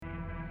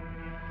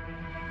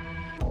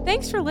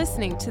Thanks for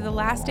listening to the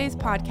Last Days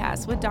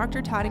podcast with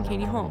Dr. Todd and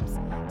Katie Holmes.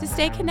 To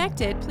stay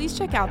connected, please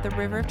check out the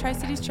River of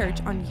Tri-Cities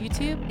Church on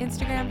YouTube,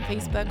 Instagram,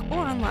 Facebook, or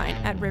online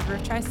at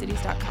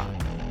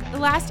riveroftricities.com. The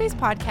Last Days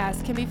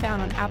podcast can be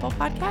found on Apple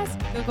Podcasts,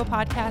 Google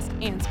Podcasts,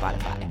 and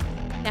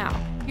Spotify. Now,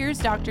 here's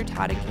Dr.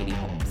 Todd and Katie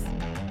Holmes.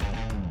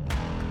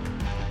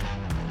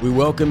 We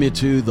welcome you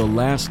to the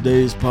Last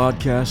Days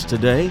podcast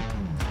today,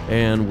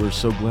 and we're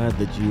so glad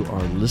that you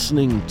are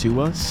listening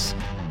to us.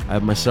 I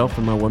have myself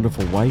and my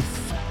wonderful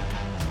wife,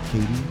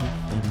 Katie,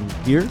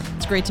 here.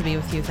 It's great to be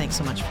with you. Thanks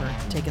so much for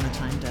taking the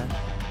time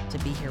to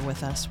be here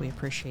with us. We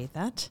appreciate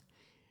that.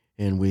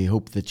 And we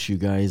hope that you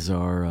guys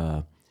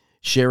are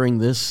sharing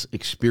this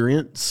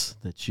experience,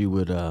 that you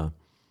would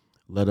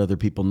let other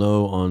people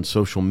know on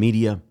social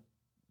media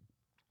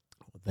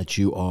that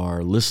you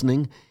are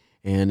listening,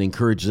 and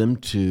encourage them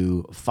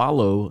to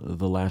follow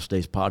the Last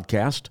Days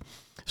podcast.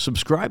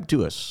 Subscribe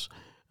to us.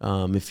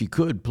 If you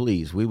could,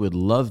 please. We would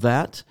love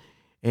that.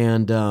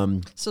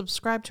 And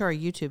subscribe to our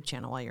YouTube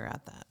channel while you're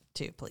at that,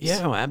 too, please.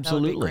 Yeah,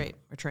 absolutely. That would be great.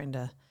 We're trying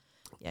to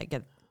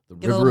get a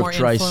River little of more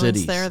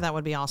Tri-Cities. influence there. That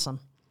would be awesome.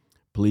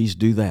 Please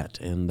do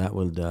that. And that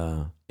would,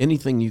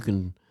 anything you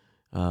can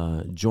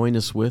join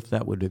us with,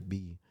 that would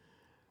be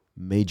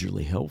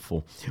majorly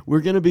helpful. We're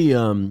going to be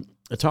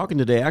talking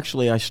today.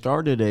 Actually, I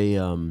started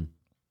a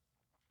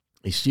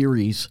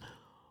series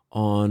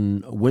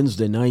on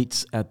Wednesday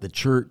nights at the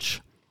church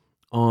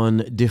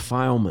on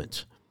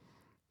defilement.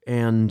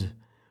 And,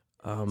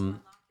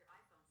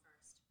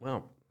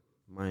 well,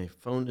 my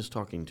phone is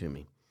talking to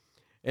me.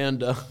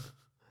 And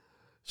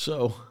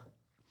so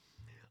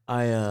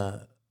I,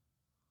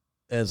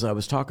 as I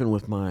was talking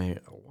with my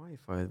wife,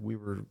 we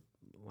were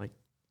like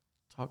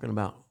talking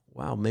about,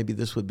 wow, maybe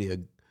this would be a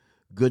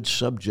good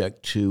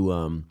subject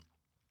to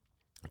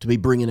be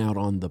bringing out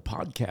on the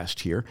podcast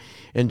here.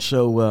 And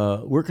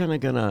so we're kind of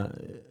going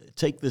to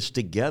take this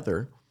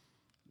together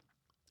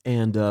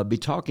and be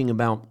talking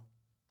about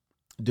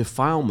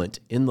defilement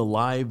in the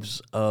lives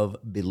of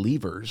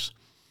believers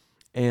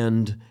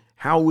and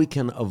how we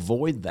can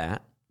avoid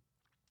that,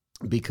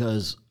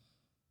 because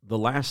the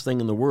last thing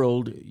in the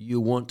world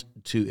you want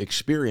to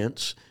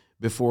experience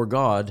before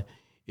God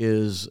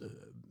is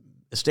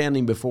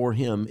standing before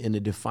Him in a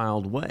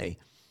defiled way.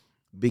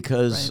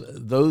 Because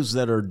those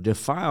that are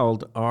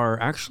defiled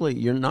are actually,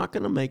 you're not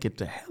going to make it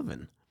to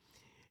heaven.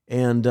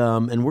 And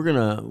we're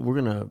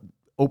gonna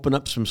open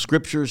up some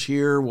scriptures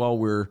here while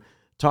we're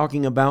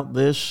talking about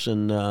this,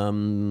 and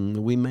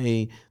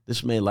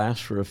this may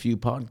last for a few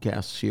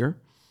podcasts here,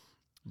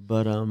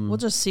 but we'll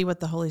just see what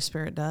the Holy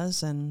Spirit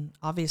does, and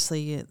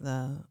obviously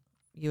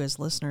you as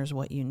listeners,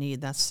 what you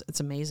need. It's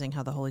amazing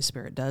how the Holy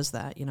Spirit does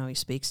that. You know, He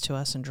speaks to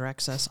us and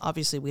directs us.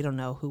 Obviously, we don't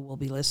know who will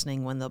be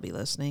listening, when they'll be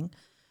listening.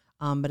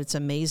 But it's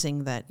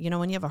amazing that, you know,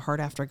 when you have a heart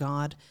after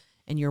God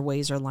and your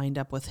ways are lined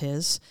up with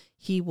His,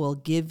 He will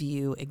give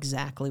you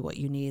exactly what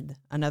you need.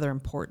 Another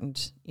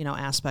important,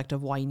 aspect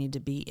of why you need to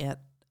be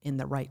in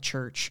the right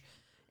church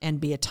and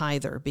be a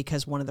tither,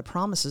 because one of the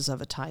promises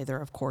of a tither,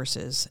 of course,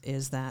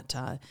 is that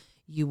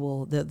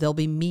there'll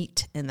be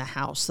meat in the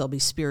house. There'll be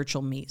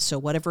spiritual meat. So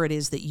whatever it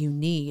is that you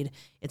need,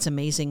 it's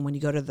amazing when you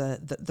go to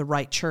the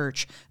right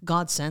church,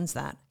 God sends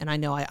that. And I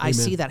know I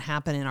see that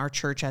happen in our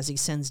church as He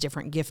sends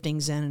different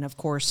giftings in. And of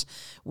course,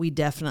 we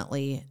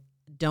definitely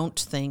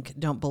don't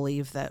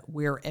believe that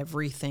we're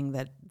everything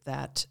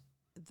that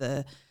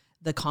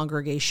the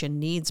congregation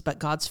needs, but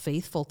God's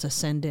faithful to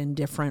send in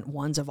different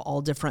ones of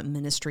all different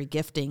ministry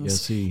giftings.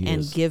 Yes, He and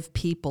is. Give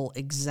people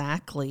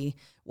exactly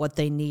what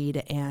they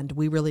need. And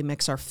we really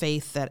mix our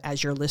faith that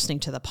as you're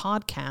listening to the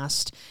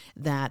podcast,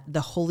 that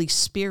the Holy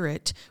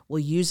Spirit will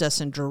use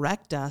us and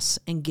direct us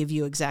and give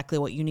you exactly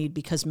what you need,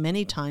 because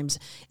many times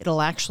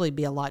it'll actually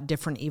be a lot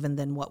different even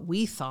than what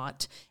we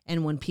thought.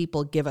 And when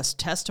people give us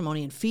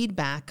testimony and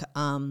feedback,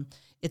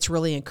 it's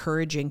really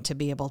encouraging to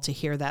be able to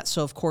hear that.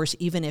 So, of course,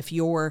 even if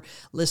you're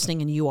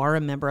listening and you are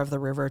a member of the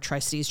River of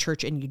Tri-Cities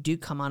Church and you do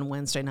come on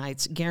Wednesday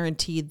nights,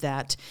 guaranteed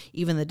that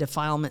even the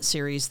Defilement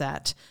series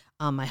that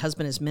my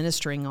husband is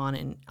ministering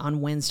on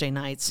Wednesday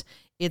nights,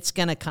 it's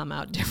going to come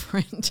out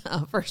different.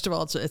 First of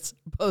all, it's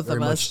both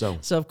Very of us.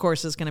 so of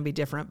course, it's going to be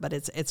different, but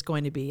it's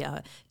going to be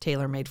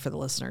tailor-made for the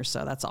listeners.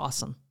 So that's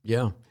awesome.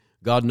 Yeah,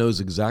 God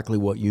knows exactly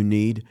what you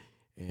need,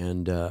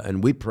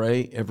 and we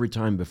pray every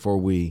time before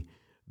we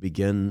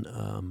begin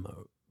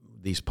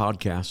these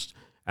podcasts,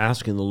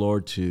 asking the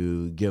Lord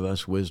to give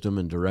us wisdom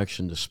and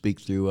direction to speak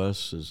through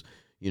us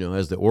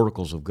as the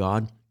oracles of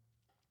God.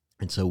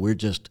 And so we're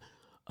just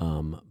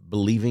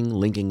believing,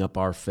 linking up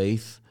our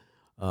faith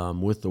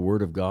with the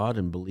Word of God,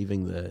 and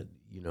believing that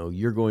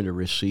you're going to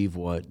receive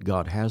what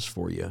God has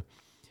for you.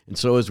 And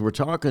so as we're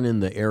talking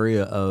in the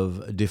area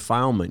of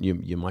defilement,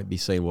 you might be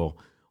saying, well,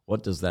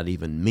 what does that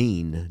even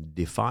mean,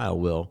 defile?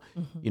 Well,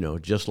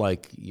 just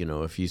like,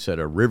 if you said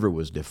a river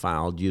was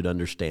defiled, you'd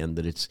understand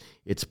that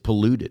it's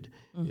polluted,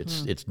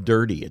 it's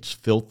dirty, it's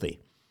filthy.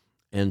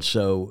 And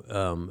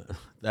so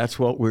that's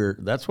what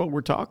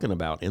we're talking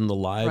about in the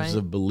lives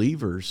of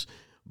believers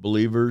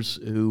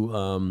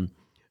who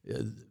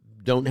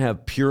don't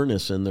have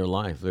pureness in their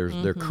life.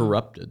 They're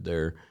corrupted.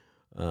 They're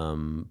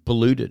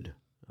polluted,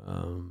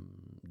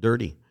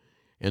 dirty,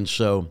 and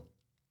so,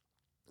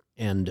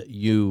 and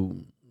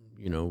you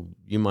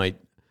might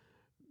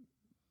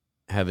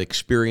have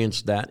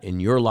experienced that in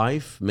your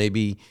life.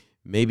 Maybe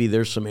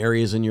there's some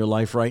areas in your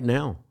life right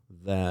now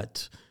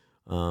that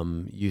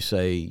you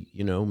say,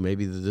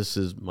 maybe this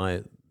is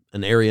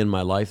an area in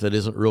my life that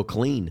isn't real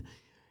clean.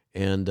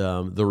 And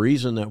the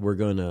reason that we're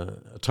going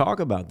to talk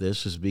about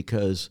this is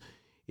because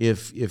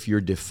if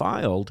you're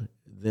defiled,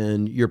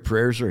 then your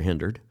prayers are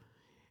hindered,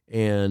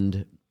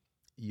 and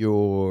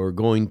you're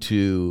going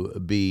to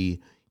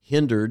be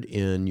hindered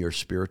in your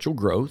spiritual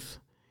growth.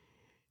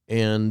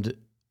 And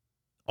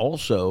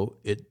also,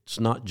 it's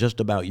not just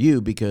about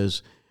you,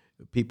 because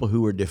people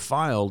who are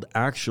defiled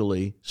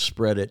actually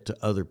spread it to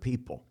other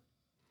people.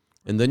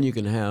 And then you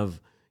can have,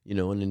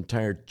 an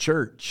entire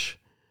church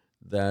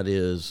that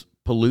is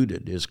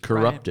polluted, is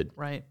corrupted.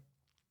 Right.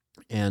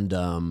 And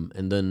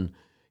then,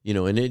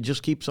 and it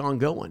just keeps on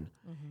going.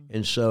 Mm-hmm.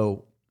 And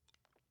so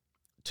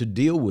to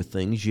deal with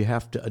things, you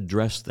have to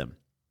address them.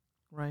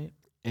 Right.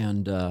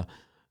 And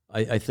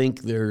I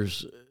think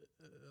there's,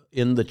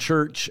 in the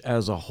church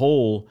as a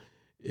whole,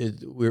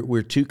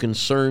 we're too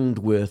concerned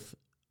with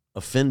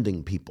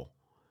offending people.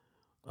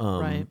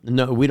 Right.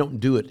 No, we don't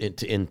do it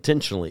to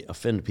intentionally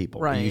offend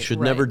people. Right. You should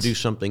never do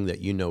something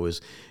that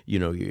is,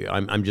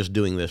 I'm just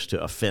doing this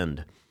to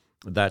offend.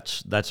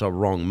 That's a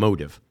wrong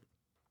motive.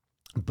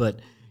 But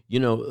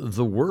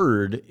the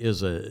word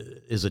is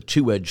a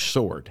two-edged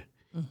sword.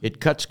 Mm-hmm. It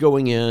cuts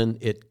going in,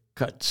 it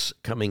cuts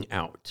coming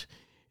out.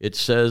 It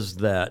says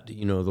that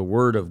the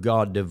word of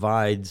God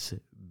divides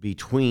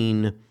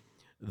between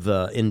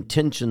the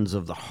intentions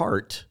of the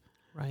heart,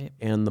 right,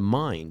 and the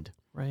mind,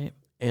 right.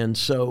 And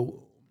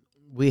so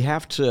we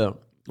have to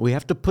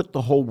put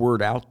the whole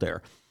word out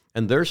there.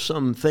 And there's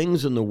some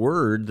things in the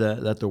word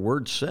that the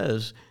word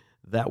says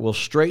that will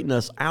straighten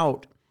us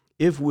out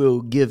if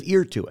we'll give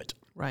ear to it.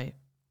 Right.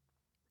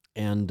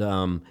 And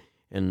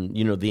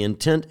the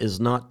intent is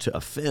not to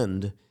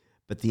offend,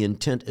 but the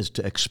intent is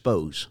to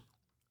expose.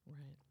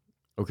 Right.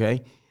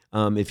 Okay?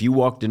 If you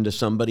walked into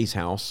somebody's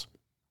house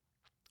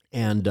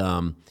and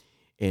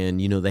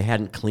they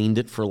hadn't cleaned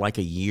it for like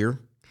a year,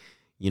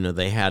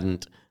 they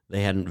hadn't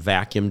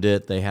vacuumed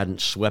it, they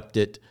hadn't swept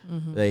it,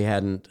 mm-hmm. they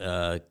hadn't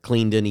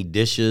cleaned any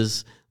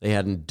dishes, they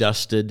hadn't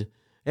dusted,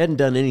 they hadn't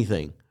done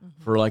anything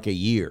mm-hmm. for like a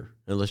year.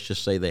 And let's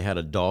just say they had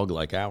a dog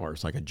like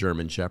ours, like a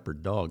German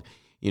Shepherd dog.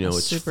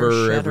 It's fur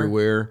shedder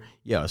everywhere.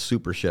 Yeah, a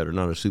super shedder,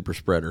 not a super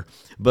spreader.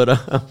 But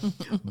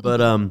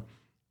but I'm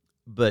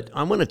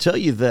going to tell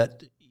you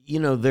that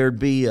there'd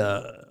be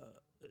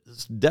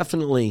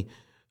definitely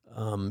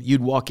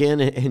you'd walk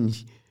in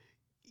and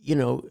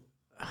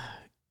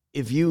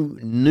if you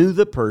knew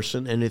the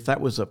person and if that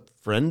was a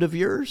friend of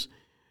yours,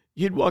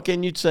 you'd walk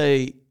in, you'd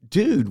say,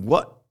 "Dude,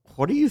 what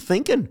are you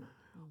thinking?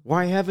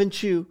 Why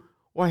haven't you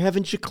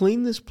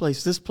cleaned this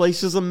place? This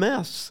place is a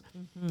mess."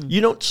 Mm-hmm.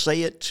 You don't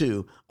say it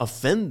to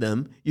offend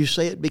them. You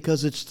say it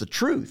because it's the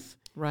truth.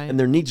 Right. And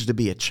there needs to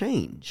be a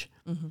change.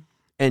 Mm-hmm.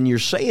 And you're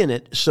saying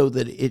it so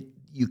that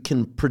you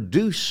can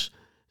produce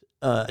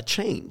a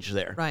change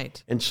there.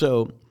 Right. And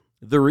so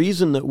the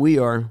reason that we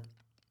are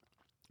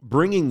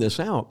bringing this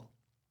out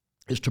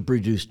is to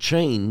produce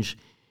change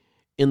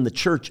in the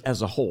church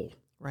as a whole.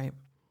 Right.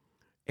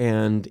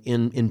 And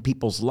in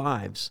people's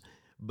lives.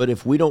 But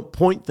if we don't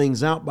point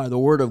things out by the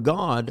Word of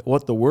God,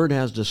 what the Word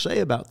has to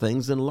say about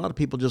things, then a lot of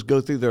people just go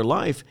through their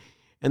life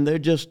and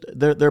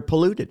they're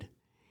polluted.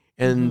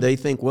 And mm-hmm. they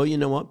think, well, you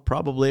know what?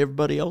 Probably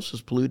everybody else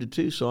is polluted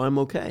too, so I'm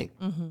okay.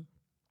 Mm-hmm.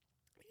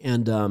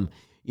 And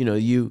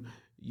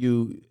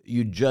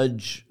you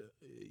judge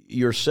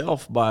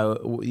yourself by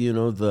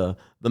the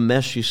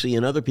mess you see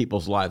in other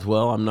people's lives.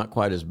 Well, I'm not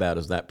quite as bad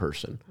as that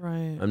person.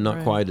 Right. I'm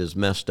not quite as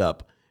messed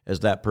up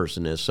as that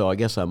person is, so I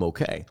guess I'm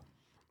okay.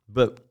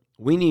 But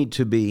we need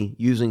to be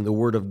using the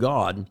Word of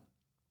God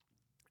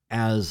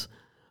as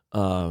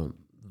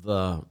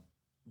the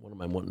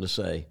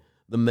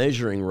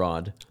measuring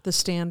rod, the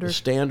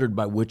standard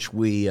by which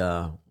we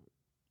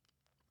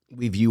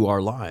view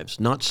our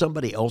lives, not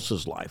somebody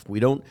else's life. We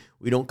don't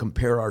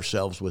compare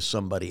ourselves with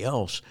somebody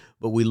else,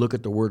 but we look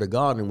at the Word of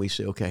God and we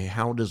say, okay,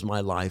 how does my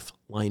life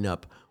line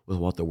up with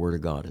what the Word of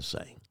God is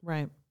saying?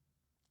 Right.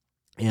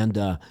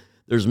 And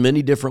there's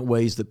many different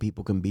ways that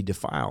people can be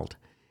defiled.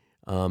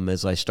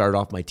 As I start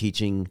off my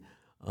teaching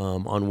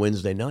on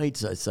Wednesday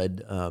nights, I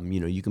said,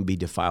 you can be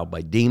defiled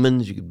by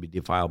demons, you can be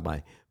defiled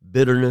by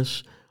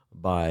bitterness,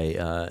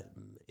 by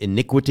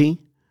iniquity,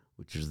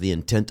 which is the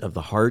intent of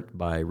the heart,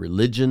 by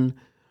religion,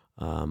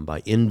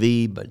 by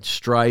envy, by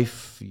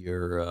strife,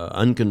 your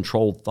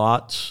uncontrolled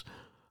thoughts,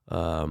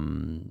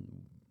 and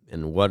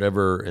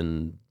whatever,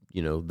 and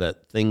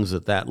that things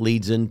that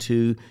leads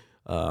into,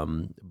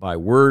 by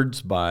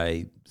words,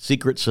 by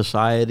secret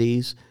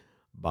societies,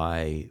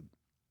 by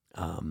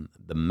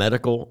the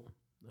medical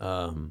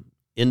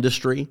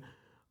industry,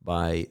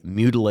 by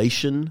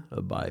mutilation,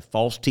 by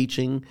false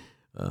teaching,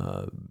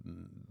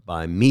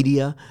 by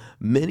media,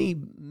 many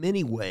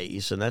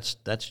ways, and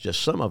that's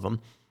just some of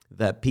them,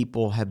 that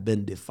people have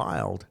been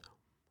defiled.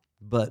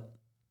 But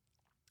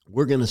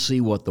we're going to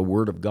see what the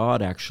Word of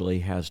God actually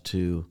has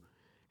to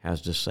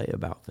say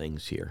about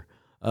things here.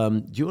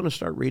 Do you want to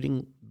start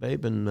reading,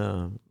 babe,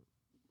 in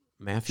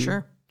Matthew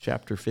Sure.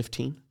 chapter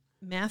 15?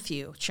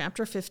 Matthew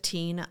chapter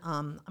 15,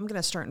 I'm going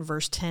to start in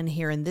verse 10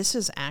 here, and this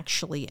is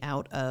actually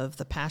out of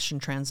the Passion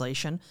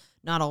Translation.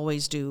 Not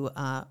always do,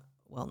 not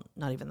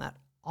even that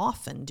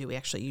often do we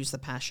actually use the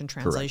Passion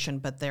Translation,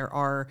 Correct. but there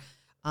are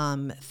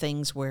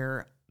things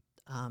where...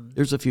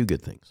 There's a few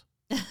good things.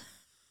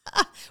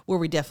 where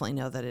we definitely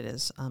know that it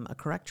is a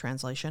correct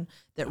translation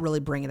that really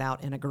bring it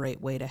out in a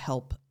great way to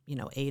help,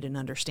 aid in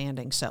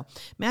understanding. So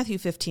Matthew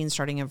 15,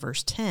 starting in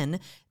verse 10,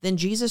 then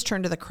Jesus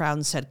turned to the crowd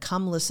and said,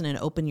 come listen and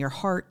open your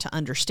heart to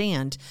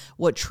understand.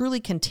 What truly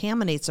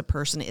contaminates a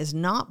person is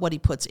not what he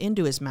puts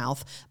into his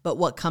mouth, but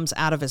what comes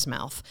out of his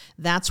mouth.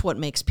 That's what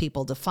makes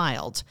people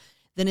defiled.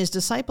 Then his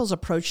disciples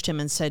approached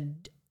him and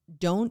said,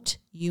 don't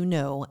you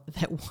know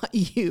that what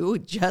you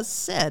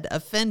just said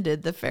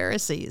offended the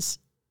Pharisees?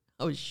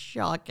 Oh,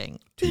 shocking.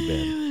 Too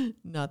bad.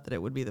 Not that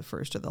it would be the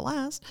first or the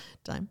last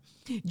time.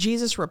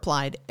 Jesus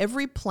replied,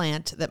 every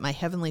plant that my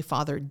heavenly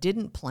Father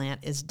didn't plant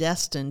is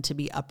destined to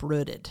be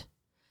uprooted.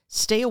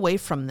 Stay away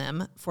from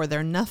them, for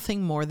they're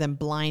nothing more than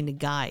blind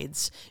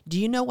guides. Do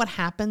you know what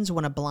happens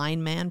when a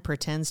blind man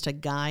pretends to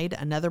guide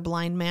another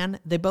blind man?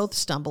 They both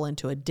stumble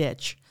into a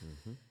ditch.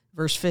 Mm-hmm.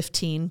 Verse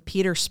 15,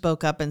 Peter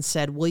spoke up and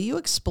said, will you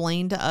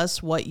explain to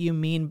us what you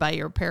mean by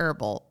your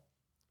parable?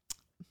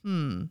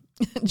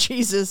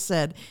 Jesus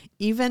said,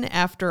 even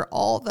after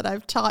all that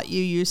I've taught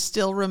you, you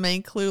still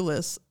remain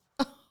clueless.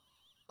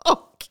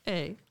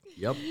 Okay.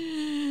 Yep.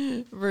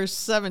 Verse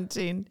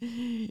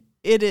 17,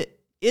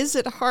 is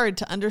it hard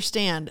to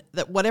understand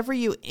that whatever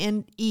you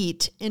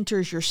eat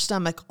enters your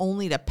stomach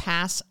only to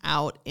pass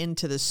out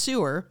into the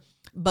sewer,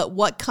 but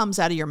what comes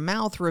out of your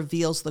mouth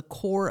reveals the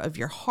core of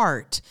your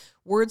heart?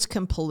 Words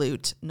can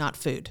pollute, not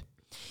food.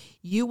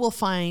 You will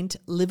find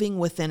living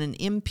within an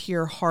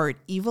impure heart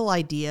evil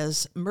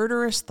ideas,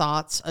 murderous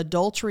thoughts,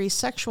 adultery,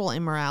 sexual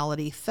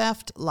immorality,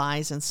 theft,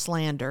 lies, and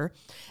slander.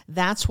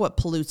 That's what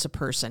pollutes a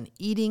person.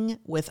 Eating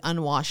with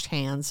unwashed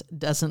hands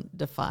doesn't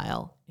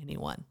defile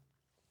anyone.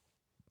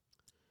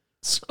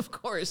 So, of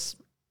course,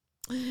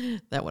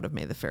 that would have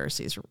made the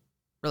Pharisees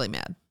really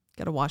mad.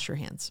 Got to wash your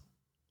hands,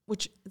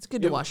 which it's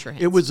good to wash your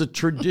hands. It was a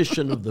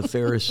tradition of the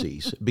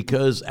Pharisees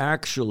because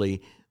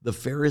actually the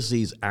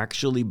Pharisees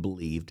actually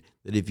believed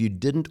that if you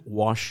didn't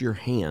wash your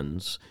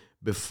hands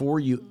before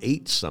you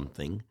ate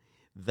something,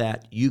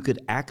 that you could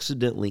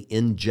accidentally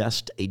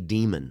ingest a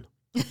demon.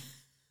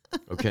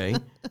 Okay?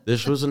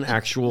 This was an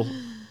actual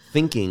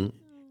thinking.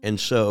 And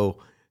so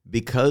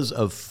because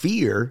of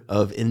fear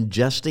of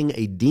ingesting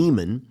a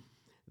demon,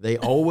 they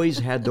always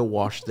had to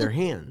wash their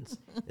hands.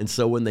 And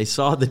so when they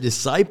saw the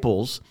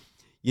disciples,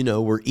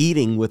 were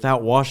eating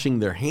without washing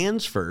their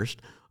hands first,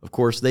 of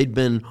course, they'd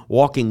been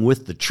walking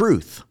with the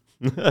truth.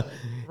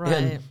 Right.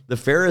 And the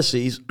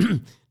Pharisees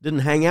didn't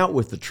hang out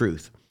with the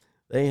truth.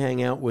 They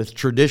hang out with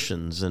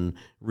traditions and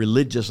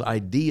religious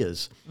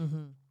ideas.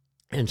 Mm-hmm.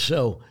 And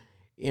so,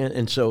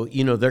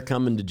 they're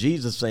coming to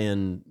Jesus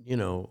saying,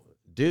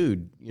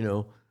 dude,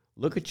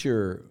 look at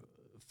your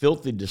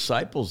filthy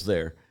disciples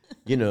there.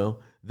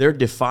 They're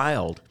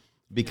defiled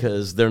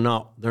because they're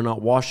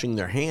not washing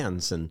their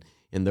hands, and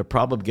they're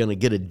probably going to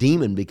get a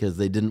demon because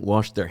they didn't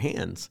wash their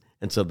hands.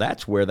 And so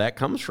that's where that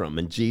comes from.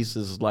 And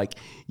Jesus is like,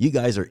 you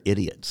guys are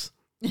idiots.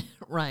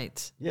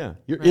 Right. Yeah,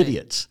 you're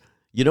idiots.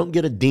 You don't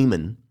get a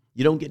demon.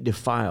 You don't get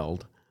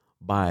defiled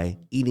by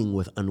eating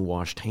with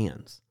unwashed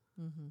hands.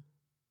 Mm-hmm.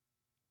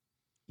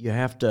 You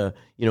have to,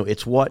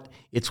 it's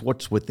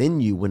what's within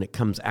you when it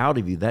comes out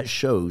of you that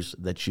shows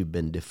that you've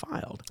been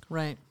defiled.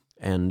 Right.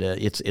 And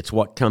it's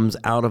what comes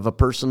out of a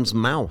person's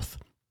mouth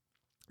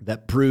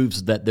that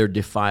proves that they're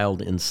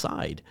defiled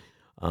inside.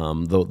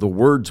 The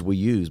words we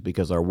use,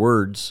 because our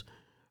words,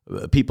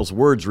 people's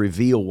words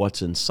reveal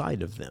what's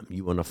inside of them.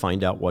 You want to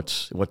find out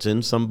what's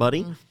in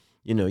somebody,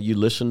 you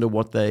listen to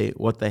what they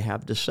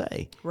have to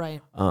say.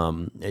 Right.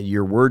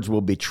 Your words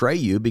will betray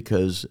you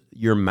because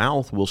your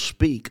mouth will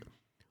speak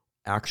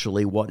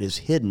actually what is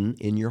hidden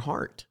in your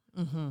heart.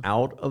 Mm-hmm.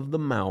 Out of the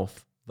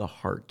mouth, the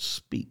heart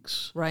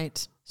speaks.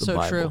 Right. The so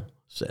Bible true.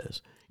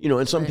 says.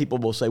 And some people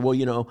will say,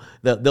 well,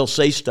 they'll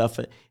say stuff,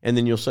 and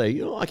then you'll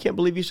say, I can't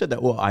believe you said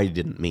that. Well, I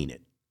didn't mean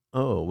it.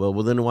 Oh, well,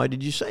 then why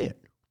did you say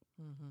it?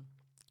 Mm-hmm.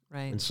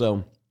 Right. And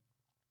so,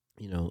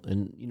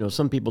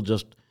 some people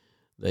just,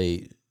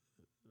 they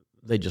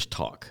just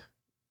talk.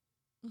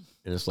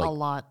 And it's like a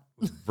lot.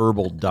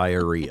 verbal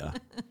diarrhea.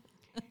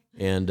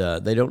 And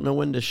they don't know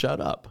when to shut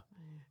up.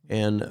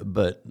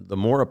 But the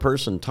more a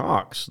person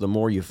talks, the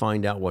more you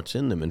find out what's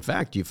in them. In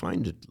fact, you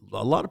find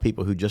a lot of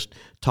people who just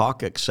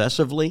talk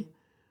excessively,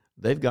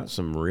 they've got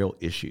some real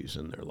issues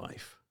in their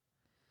life.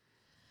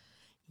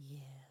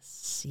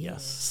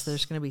 Yes.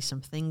 There's going to be some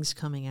things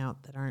coming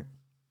out that aren't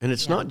And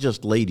it's not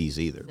just ladies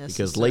either,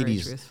 because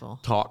ladies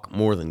talk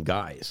more than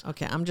guys.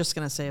 Okay, I'm just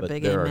going to say a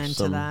big amen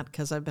to that,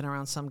 because I've been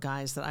around some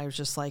guys that I was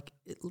just like,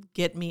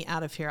 get me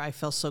out of here. I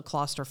feel so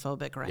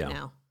claustrophobic right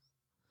now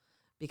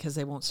because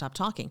they won't stop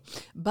talking.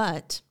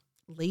 But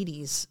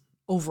ladies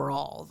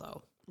overall,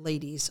 though,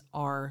 ladies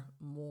are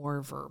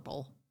more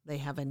verbal. They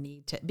have a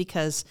need to,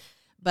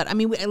 but I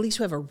mean, at least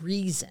we have a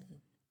reason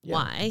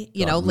why,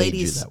 God ladies. made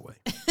you that way.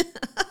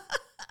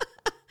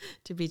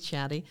 To be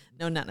chatty.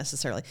 No, not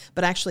necessarily.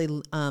 But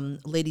actually,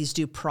 ladies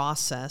do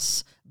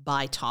process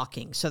by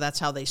talking. So that's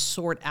how they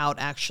sort out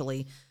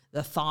actually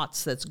the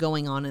thoughts that's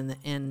going on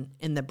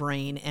in the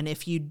brain. And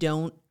if you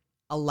don't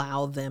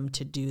allow them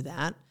to do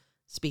that,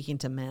 speaking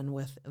to men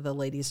with the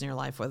ladies in your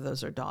life, whether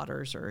those are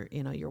daughters or,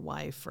 your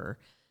wife or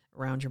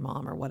around your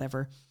mom or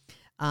whatever,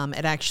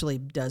 it actually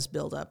does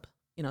build up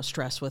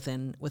stress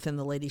within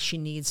the lady. She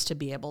needs to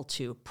be able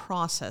to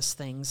process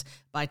things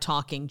by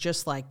talking,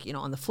 just like,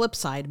 on the flip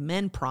side,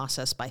 men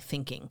process by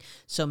thinking.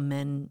 So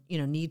men,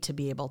 need to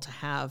be able to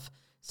have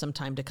some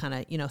time to kind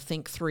of,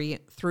 think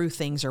through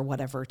things or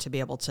whatever, to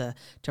be able to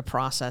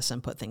process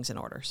and put things in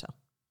order. So.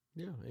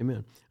 Yeah,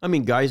 amen. I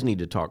mean, guys need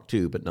to talk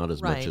too, but not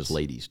as much as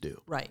ladies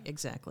do. Right,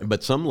 exactly.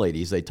 But some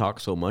ladies, they talk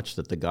so much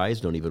that the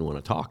guys don't even want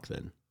to talk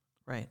then.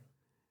 Right.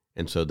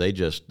 And so they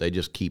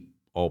just keep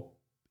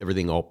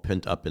everything all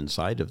pent up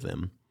inside of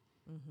them.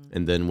 Mm-hmm.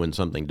 And then when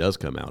something does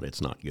come out, it's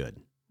not good.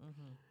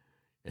 Mm-hmm.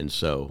 And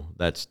so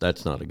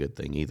that's not a good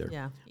thing either.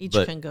 Yeah, each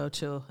can go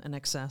to an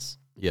excess.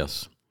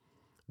 Yes,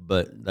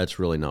 but that's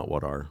really not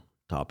what our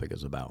topic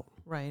is about.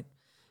 Right.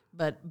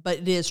 But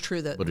it is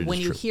true that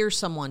when you hear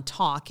someone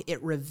talk,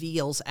 it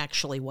reveals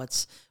actually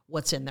what's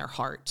in their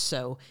heart.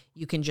 So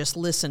you can just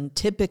listen.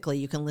 Typically,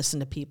 you can listen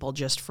to people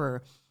just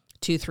for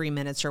 2-3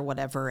 minutes or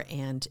whatever,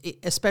 and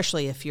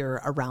especially if you're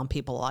around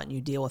people a lot and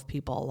you deal with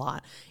people a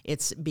lot,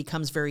 it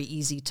becomes very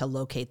easy to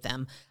locate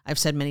them. I've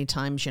said many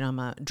times, I'm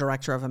a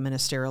director of a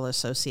ministerial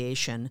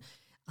association.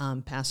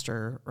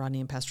 Pastor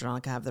Rodney and Pastor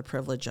Donica have the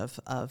privilege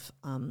of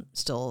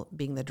still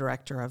being the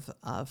director of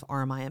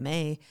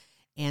RMIMA.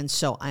 And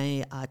so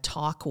I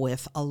talk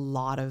with a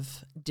lot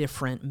of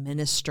different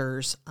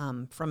ministers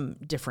from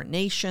different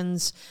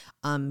nations,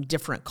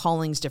 different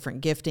callings,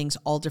 different giftings,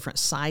 all different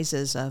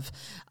sizes of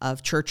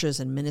churches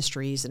and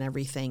ministries and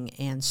everything.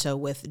 And so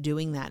with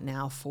doing that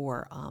now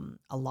for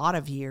a lot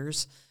of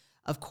years,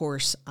 of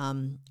course,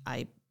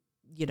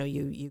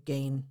 you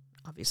gain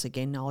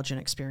knowledge and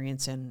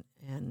experience in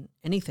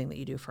anything that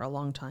you do for a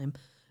long time,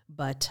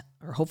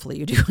 or hopefully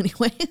you do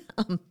anyway.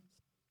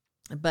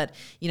 But,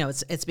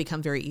 it's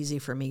become very easy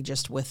for me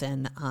just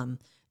within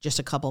just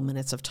a couple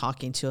minutes of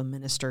talking to a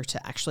minister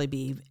to actually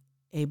be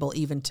able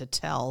even to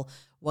tell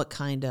what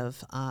kind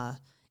of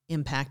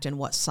impact and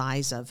what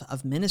size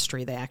of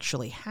ministry they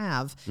actually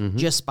have,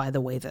 just by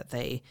the way that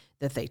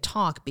they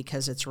talk,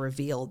 because it's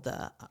revealed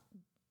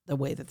the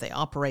way that they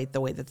operate,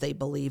 the way that they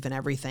believe and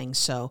everything.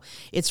 So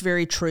it's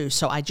very true.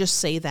 So I just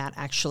say that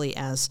actually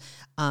as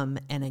an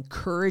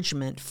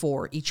encouragement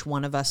for each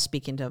one of us,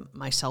 speaking to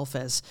myself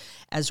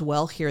as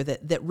well here,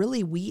 that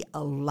really we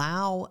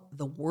allow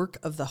the work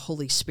of the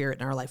Holy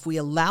Spirit in our life. We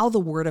allow the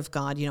Word of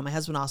God. My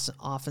husband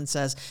often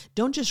says,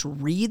 don't just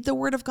read the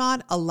Word of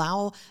God,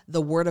 allow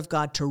the Word of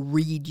God to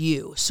read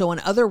you. So in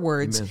other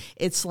words, Amen.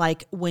 It's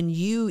like when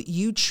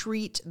you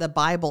treat the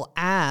Bible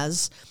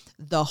as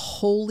the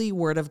holy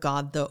Word of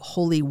God, the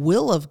holy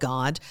will of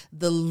God,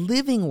 the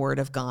living Word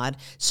of God,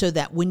 so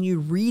that when you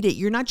read it,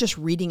 you're not just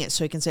reading it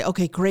so you can say,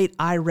 okay, great,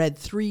 I read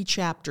 3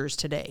 chapters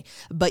today,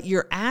 but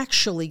you're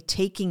actually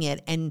taking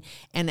it and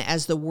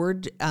as the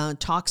Word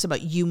talks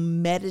about, you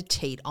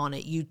meditate on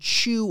it, you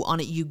chew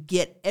on it, you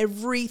get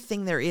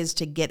everything there is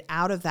to get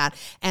out of that,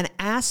 and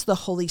ask the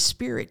Holy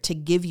Spirit to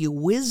give you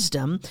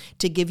wisdom,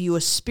 to give you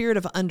a spirit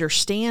of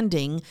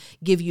understanding,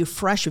 give you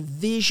fresh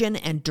vision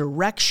and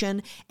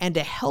direction, and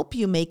to help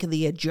you make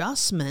the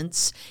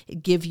adjustments,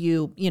 give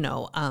you,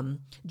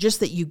 just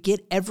that you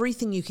get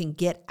everything you can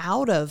get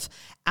out of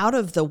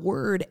the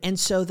Word. And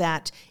so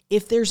that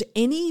if there's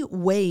any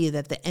way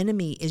that the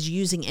enemy is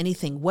using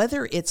anything,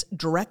 whether it's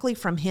directly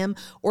from him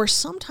or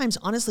sometimes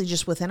honestly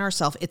just within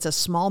ourselves, it's a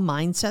small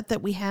mindset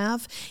that we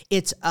have.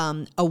 It's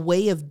a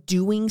way of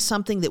doing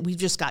something that we've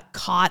just got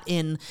caught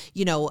in,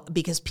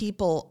 because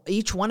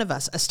each one of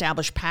us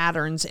establish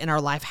patterns in our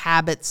life,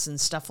 habits and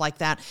stuff like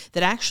that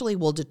actually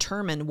will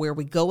determine where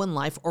we go in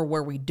life or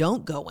where we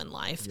don't go in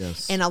life.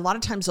 Yes. And a lot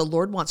of times the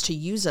Lord wants to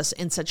use us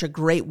in such a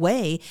great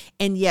way,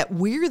 and yet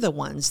we're the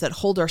ones that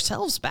hold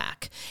ourselves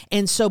back.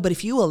 And so, but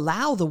if you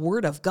allow the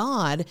Word of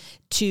God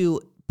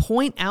to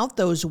point out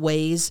those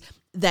ways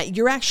that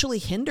you're actually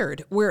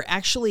hindered, where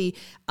actually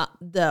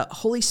the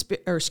Holy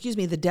Spirit,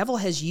 the devil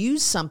has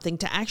used something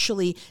to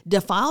actually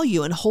defile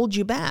you and hold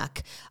you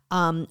back.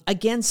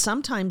 Again,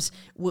 sometimes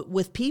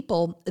with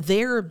people,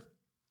 they're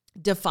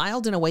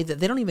defiled in a way that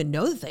they don't even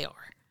know that they are.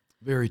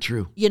 Very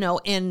true.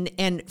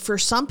 And for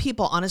some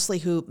people, honestly,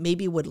 who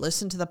maybe would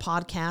listen to the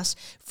podcast,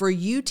 for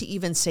you to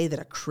even say that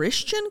a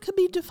Christian could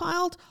be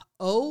defiled,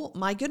 oh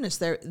my goodness,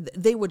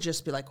 they would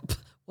just be like,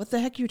 what the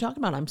heck are you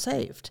talking about? I'm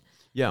saved.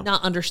 Yeah.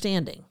 not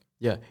understanding.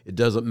 Yeah, it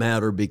doesn't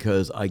matter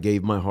because I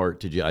gave my heart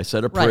to Jesus. I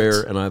said a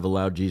prayer and I've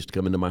allowed Jesus to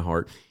come into my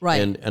heart.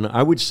 Right. And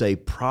I would say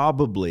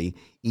probably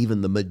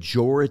even the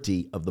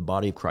majority of the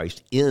body of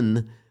Christ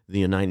in the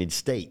United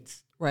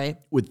States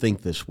would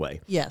think this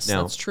way. Yes,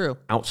 now, that's true.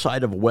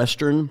 Outside of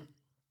Western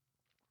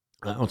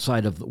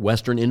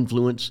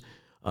influence,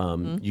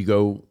 you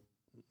go,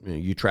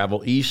 you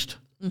travel east,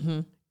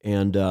 and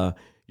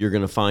you're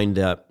going to find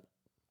that,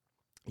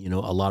 a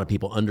lot of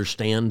people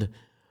understand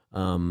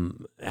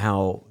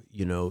how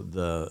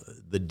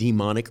the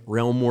demonic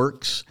realm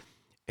works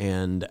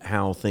and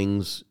how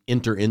things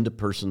enter into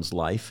person's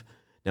life.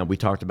 Now, we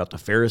talked about the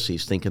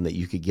Pharisees thinking that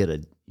you could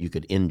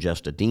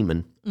ingest a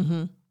demon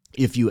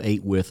if you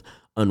ate with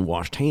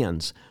unwashed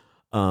hands,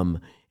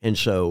 and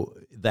so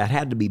that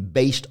had to be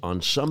based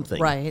on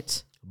something,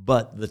 right?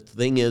 But the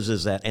thing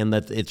is that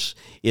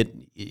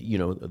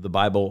the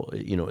Bible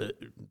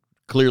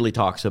clearly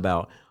talks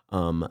about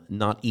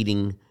not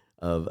eating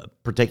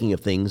partaking of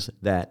things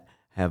that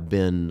have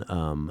been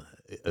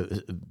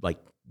like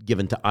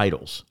given to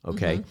idols,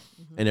 okay,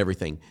 and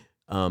everything,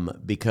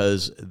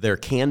 because there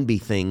can be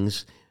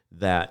things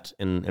that,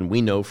 and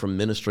we know from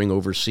ministering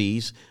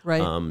overseas,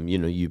 right?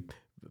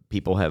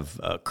 People have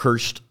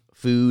cursed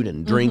food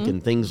and drink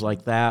and things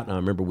like that. And I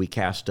remember we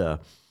cast a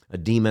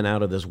demon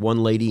out of this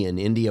one lady in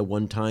India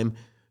one time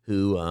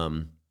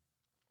who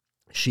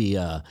she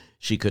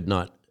could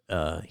not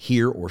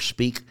hear or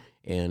speak,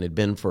 and had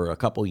been for a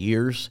couple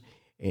years.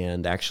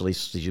 And actually,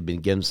 she'd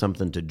been given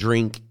something to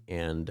drink,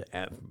 and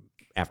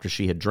after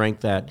she had drank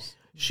that,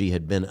 she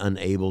had been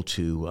unable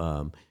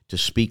to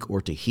speak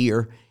or to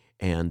hear,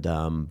 and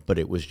but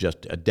it was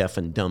just a deaf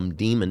and dumb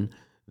demon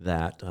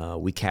that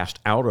we cast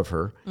out of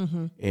her,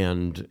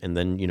 and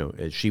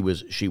then she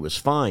was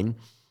fine,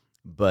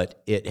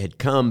 but it had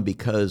come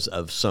because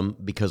of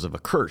a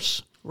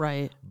curse,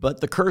 right?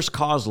 But the curse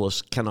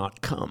causeless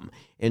cannot come,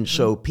 and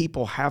so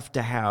people have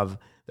to have.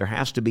 There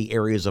has to be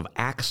areas of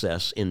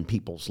access in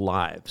people's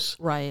lives.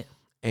 Right.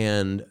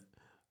 And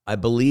I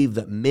believe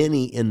that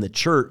many in the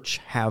church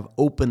have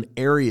open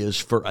areas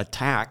for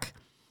attack,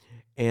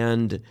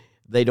 and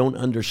they don't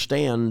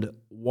understand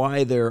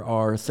why there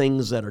are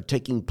things that are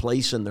taking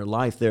place in their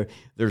life.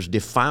 There's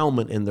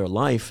defilement in their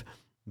life,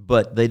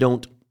 but they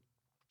don't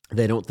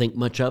think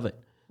much of it.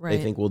 Right.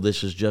 They think, well,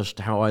 this is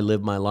just how I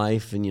live my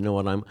life, and you know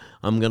what,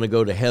 I'm going to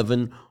go to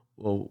heaven.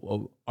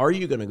 Well, are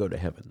you going to go to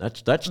heaven?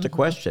 That's the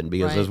question,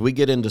 because as we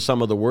get into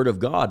some of the Word of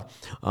God,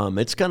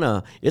 it's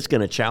gonna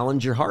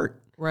challenge your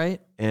heart,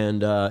 right?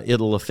 And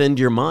it'll offend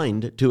your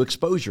mind to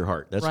expose your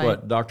heart. That's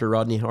what Dr.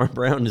 Rodney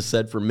Howard-Browne has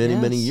said for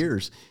many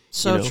years.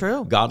 So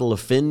true. God will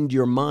offend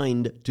your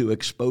mind to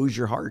expose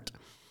your heart.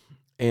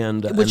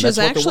 Which is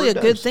actually a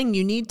good thing.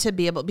 You need to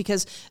be able,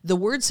 because the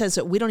Word says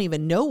that we don't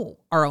even know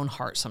our own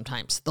heart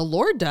sometimes. The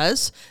Lord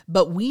does,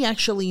 but we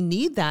actually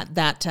need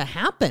that to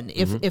happen.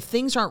 If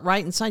things aren't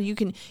right inside, you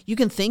can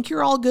think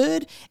you're all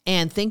good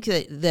and think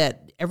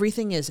that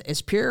everything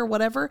is pure or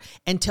whatever,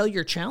 until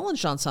you're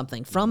challenged on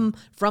something from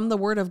the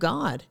Word of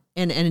God.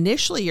 And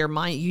initially your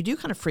mind, you do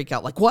kind of freak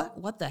out, like,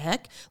 what the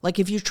heck? Like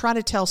if you try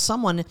to tell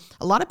someone,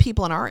 a lot of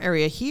people in our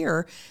area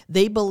here,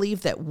 they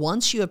believe that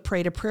once you have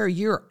prayed a prayer,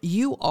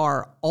 you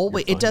are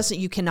always,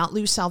 you cannot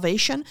lose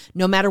salvation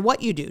no matter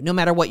what you do, no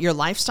matter what your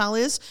lifestyle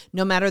is,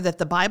 no matter that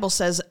the Bible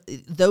says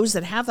those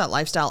that have that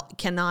lifestyle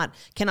cannot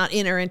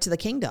enter into the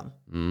kingdom.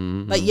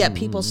 But yet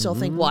people still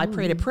think, well, I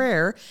prayed a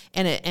prayer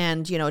and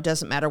it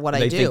doesn't matter what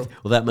I do.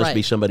 Well, that must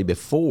be somebody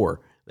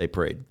before they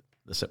prayed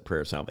the prayer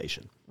of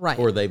salvation. Right.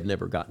 Or they've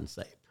never gotten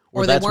saved.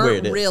 Or they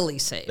weren't really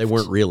saved. They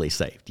weren't really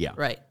saved, yeah.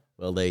 Right.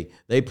 Well,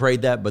 they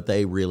prayed that, but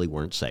they really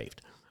weren't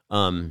saved.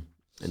 And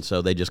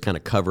so they just kind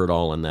of cover it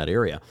all in that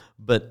area.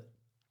 But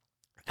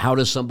how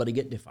does somebody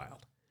get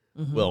defiled?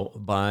 Well,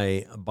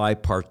 by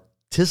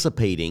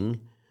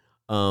participating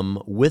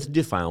with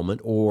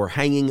defilement or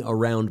hanging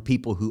around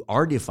people who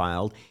are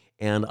defiled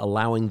and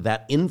allowing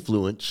that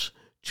influence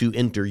to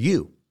enter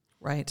you.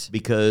 Right.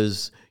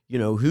 Because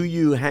who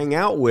you hang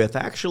out with,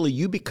 actually,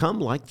 you become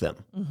like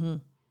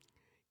them,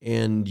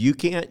 and you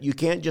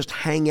can't just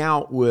hang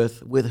out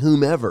with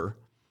whomever,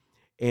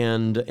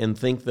 and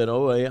think that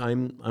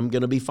I'm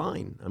going to be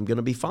fine. I'm going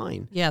to be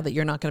fine. Yeah, that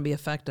you're not going to be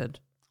affected.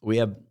 We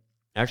have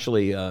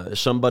actually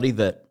somebody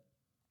that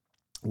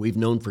we've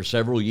known for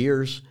several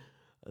years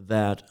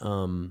that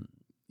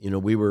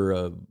we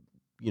were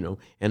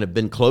and have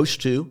been close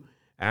to,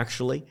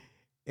 actually,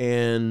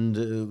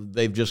 and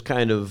they've just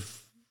kind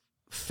of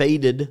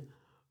faded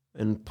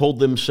and pulled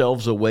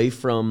themselves away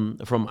from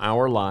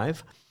our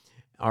lives,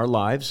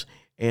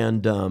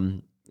 and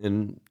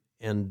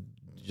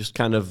just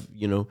kind of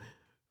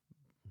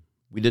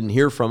we didn't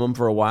hear from them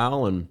for a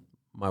while, and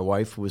my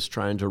wife was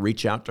trying to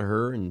reach out to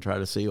her and try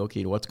to see,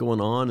 okay, what's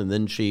going on, and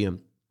then she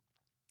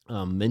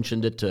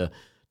mentioned it to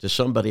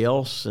somebody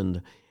else,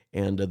 and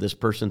this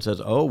person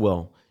says, oh,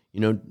 well,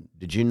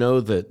 did you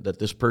know that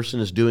this person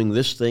is doing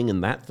this thing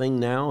and that thing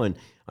now? And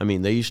I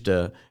mean, they used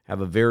to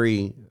have a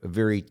very,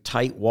 very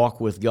tight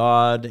walk with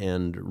God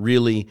and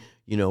really,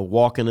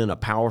 walking in a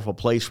powerful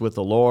place with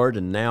the Lord,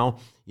 and now,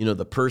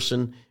 the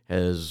person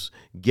has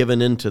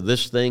given into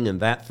this thing and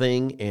that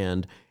thing,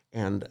 and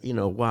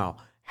wow,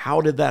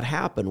 how did that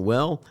happen?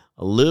 Well,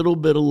 a little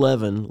bit of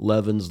leaven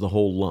leavens the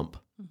whole lump.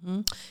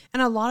 Mm-hmm.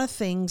 And a lot of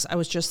things, I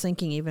was just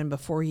thinking even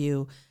before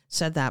you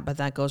said that, but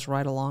that goes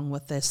right along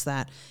with this,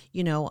 that,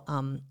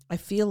 I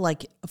feel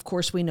like, of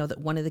course, we know that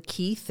one of the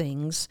key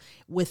things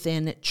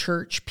within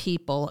church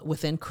people,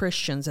 within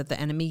Christians that the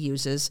enemy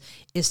uses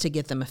is to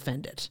get them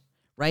offended,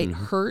 right?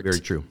 Mm-hmm. Hurt Very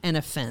true. and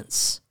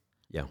offense.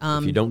 Yeah.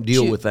 If you don't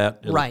deal with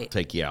that, it'll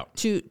take you out.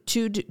 Two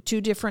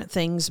different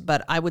things,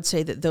 but I would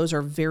say that those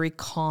are very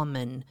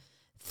common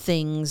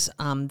things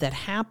that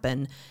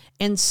happen.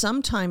 And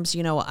sometimes,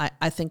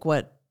 I think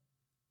what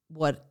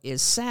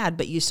is sad,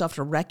 but you still have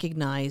to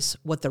recognize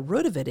what the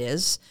root of it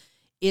is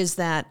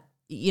that,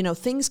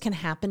 things can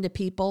happen to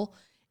people,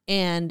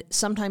 and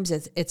sometimes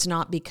it's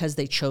not because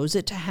they chose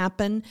it to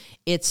happen.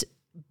 It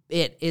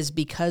is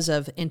because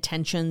of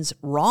intentions,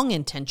 wrong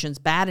intentions,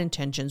 bad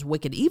intentions,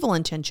 wicked, evil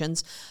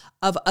intentions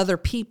of other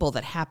people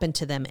that happen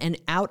to them. And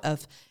out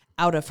of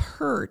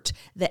hurt,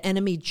 the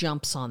enemy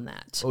jumps on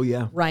that. Oh,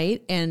 yeah.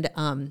 Right? And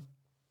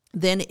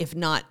then if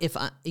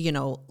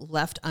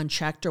left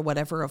unchecked or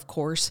whatever, of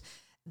course,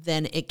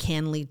 then it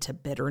can lead to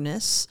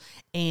bitterness.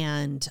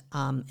 And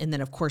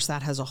then, of course,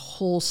 that has a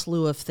whole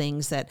slew of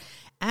things that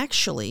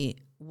actually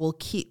will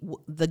keep.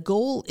 The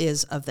goal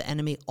of the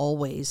enemy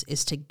always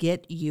is to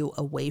get you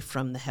away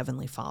from the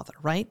Heavenly Father,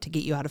 right? To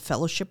get you out of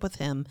fellowship with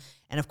Him,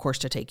 and of course,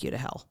 to take you to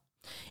hell.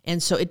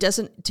 And so it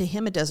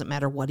doesn't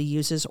matter what he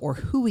uses or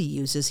who he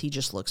uses. He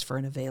just looks for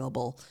an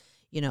available,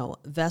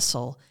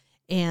 vessel.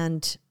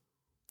 And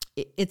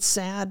it's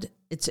sad.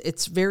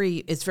 It's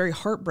very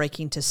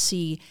heartbreaking to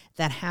see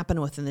that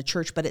happen within the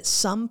church. But at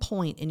some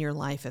point in your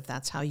life, if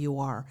that's how you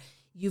are,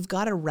 you've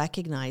got to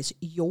recognize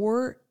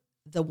you're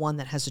the one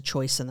that has a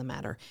choice in the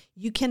matter.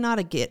 You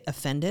cannot get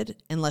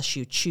offended unless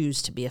you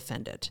choose to be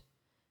offended.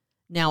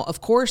 Now,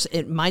 of course,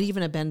 it might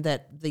even have been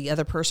that the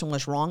other person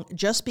was wrong.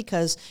 Just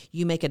because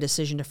you make a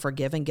decision to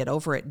forgive and get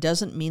over it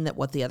doesn't mean that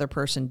what the other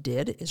person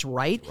did is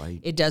right.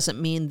 It doesn't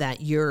mean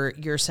that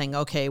you're saying,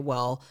 okay,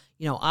 well,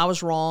 I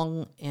was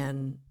wrong,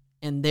 and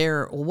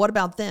what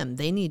about them?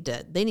 They need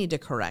to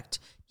correct.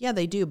 Yeah,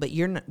 they do,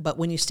 but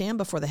when you stand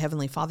before the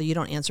Heavenly Father, you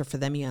don't answer for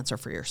them, you answer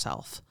for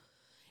yourself.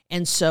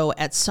 And so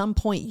at some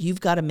point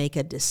you've got to make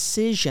a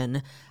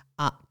decision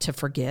to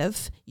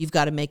forgive. You've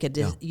got to make a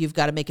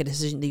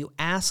decision that you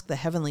ask the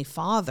Heavenly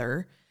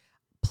Father,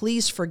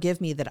 please forgive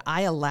me that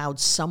I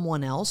allowed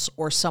someone else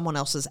or someone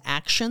else's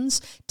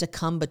actions to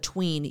come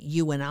between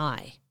you and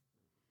I.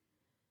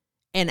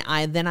 And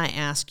I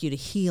ask you to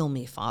heal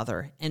me,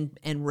 Father,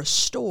 and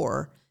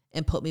restore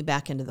and put me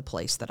back into the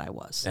place that I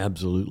was.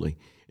 Absolutely.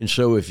 And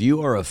so if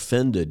you are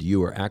offended,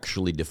 you are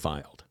actually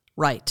defiled.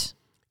 Right.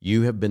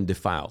 You have been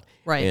defiled.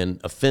 Right. And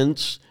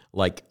offense,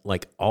 like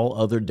all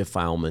other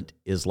defilement,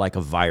 is like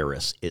a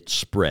virus. It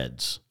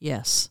spreads.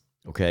 Yes.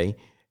 Okay?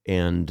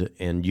 And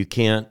you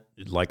can't,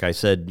 like I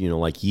said,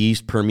 like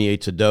yeast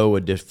permeates a dough,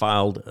 a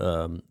defiled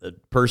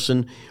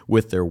person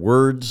with their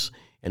words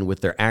and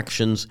with their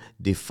actions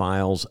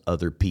defiles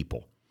other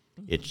people.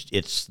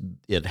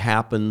 It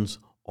happens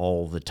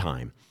all the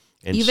time.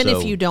 And even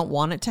if you don't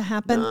want it to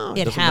happen, it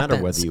doesn't happens.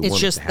 matter whether you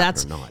want it to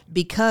happen or not.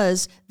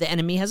 Because the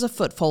enemy has a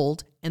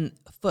foothold, and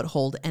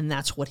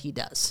that's what he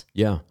does.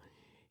 Yeah.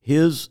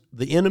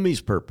 The enemy's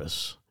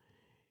purpose,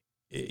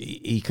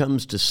 he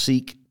comes to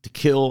seek, to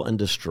kill and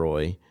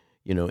destroy,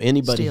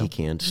 anybody he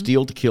can,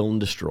 steal, to kill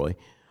and destroy,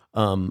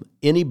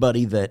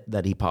 anybody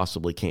that he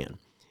possibly can.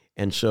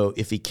 And so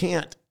if he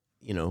can't,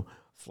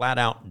 flat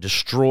out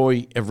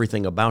destroy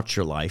everything about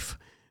your life,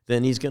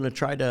 then he's going to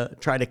try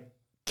to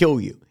kill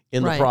you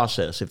in the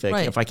process.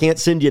 If I can't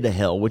send you to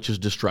hell, which is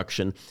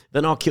destruction,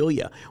 then I'll kill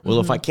you. Well,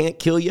 if I can't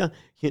kill you,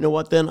 you know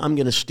what? Then I'm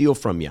going to steal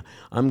from you.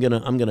 I'm going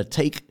to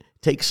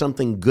take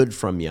something good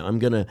from you. I'm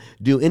going to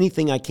do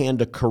anything I can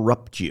to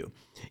corrupt you.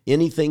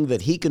 Anything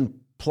that he can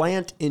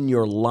plant in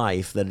your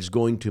life that is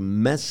going to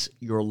mess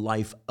your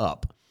life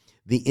up.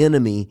 The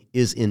enemy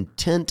is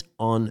intent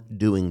on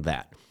doing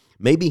that.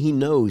 Maybe he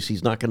knows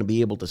he's not going to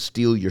be able to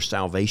steal your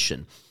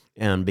salvation,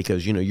 and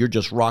because you're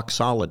just rock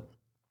solid.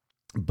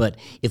 But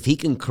if he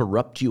can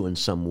corrupt you in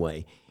some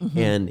way,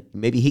 and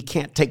maybe he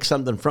can't take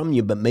something from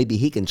you, but maybe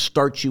he can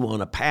start you on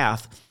a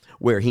path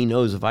where he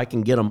knows if I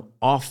can get them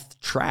off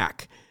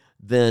track,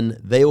 then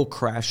they'll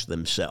crash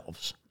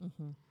themselves.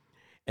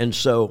 And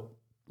so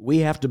we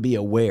have to be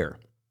aware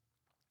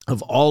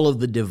of all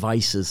of the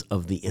devices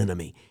of the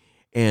enemy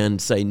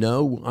and say,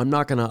 no, I'm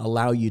not going to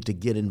allow you to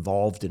get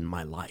involved in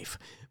my life.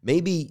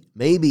 Maybe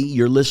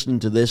you're listening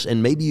to this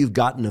and maybe you've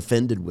gotten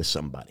offended with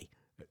somebody.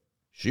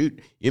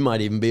 Shoot, you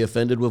might even be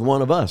offended with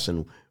one of us,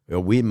 and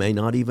we may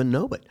not even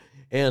know it.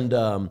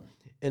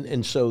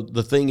 And so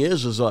the thing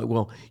is like,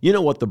 well, you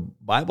know what the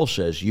Bible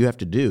says you have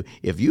to do?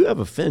 If you have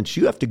offense,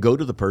 you have to go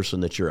to the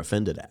person that you're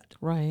offended at.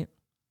 Right.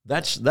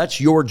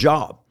 That's your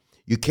job.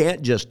 You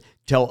can't just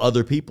tell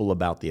other people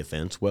about the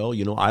offense. Well,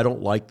 I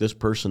don't like this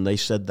person. They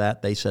said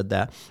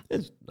that.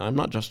 I'm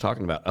not just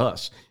talking about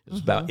us. It's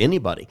about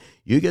anybody.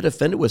 You get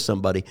offended with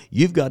somebody,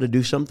 you've got to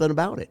do something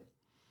about it.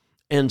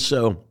 And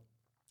so,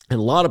 and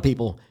a lot of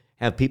people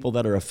have people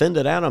that are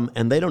offended at them,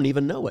 and they don't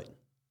even know it.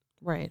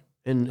 Right.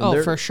 And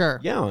for sure.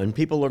 Yeah, and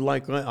people are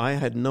like, I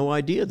had no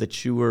idea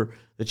that you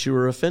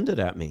were offended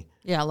at me.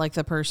 Yeah, like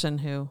the person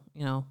who,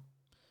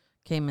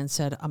 came and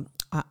said,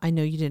 I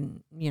know you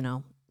didn't,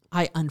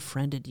 I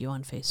unfriended you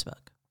on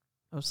Facebook.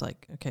 I was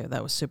like, okay,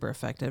 that was super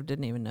effective.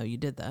 Didn't even know you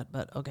did that,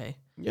 but okay.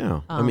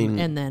 Yeah,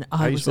 and then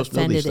I was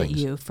offended at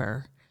you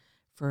for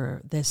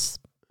this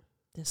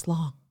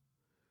long.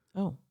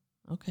 Oh,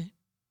 okay.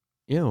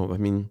 Yeah,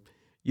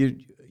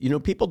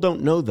 people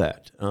don't know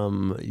that.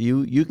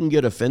 You can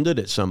get offended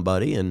at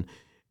somebody, and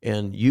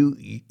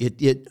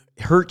it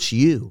hurts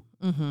you.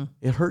 Mm-hmm.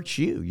 It hurts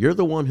you. You're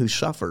the one who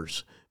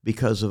suffers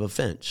because of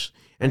offense,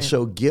 and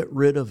so get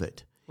rid of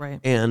it. Right.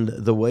 And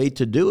the way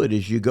to do it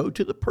is you go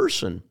to the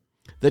person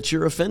that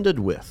you're offended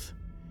with,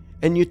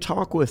 and you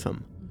talk with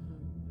them.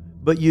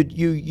 But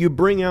you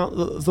bring out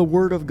the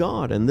Word of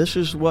God, and this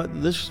is what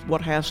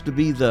has to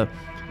be the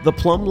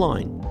plumb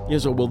line.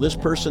 Well, this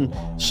person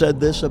said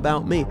this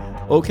about me.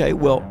 Okay,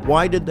 well,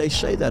 why did they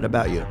say that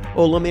about you?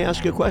 Oh, let me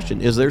ask you a question.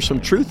 Is there some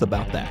truth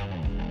about that?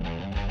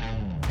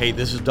 Hey,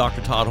 this is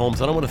Dr. Todd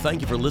Holmes, and I want to thank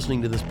you for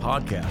listening to this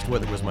podcast,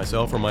 whether it was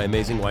myself or my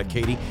amazing wife,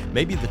 Katie,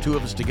 maybe the two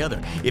of us together.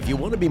 If you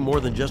want to be more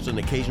than just an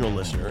occasional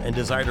listener and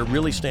desire to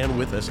really stand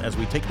with us as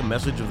we take the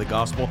message of the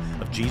gospel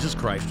of Jesus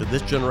Christ to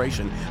this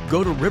generation,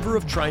 go to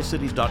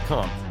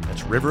riveroftricities.com.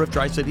 That's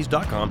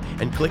riveroftricities.com,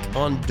 and click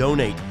on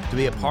Donate to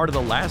be a part of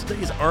the Last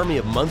Days Army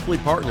of monthly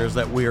partners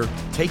that we're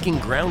taking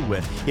ground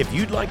with. If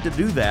you'd like to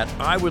do that,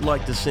 I would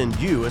like to send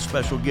you a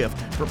special gift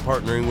for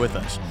partnering with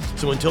us.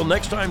 So until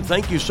next time,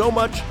 thank you so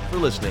much for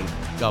listening.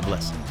 God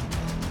bless.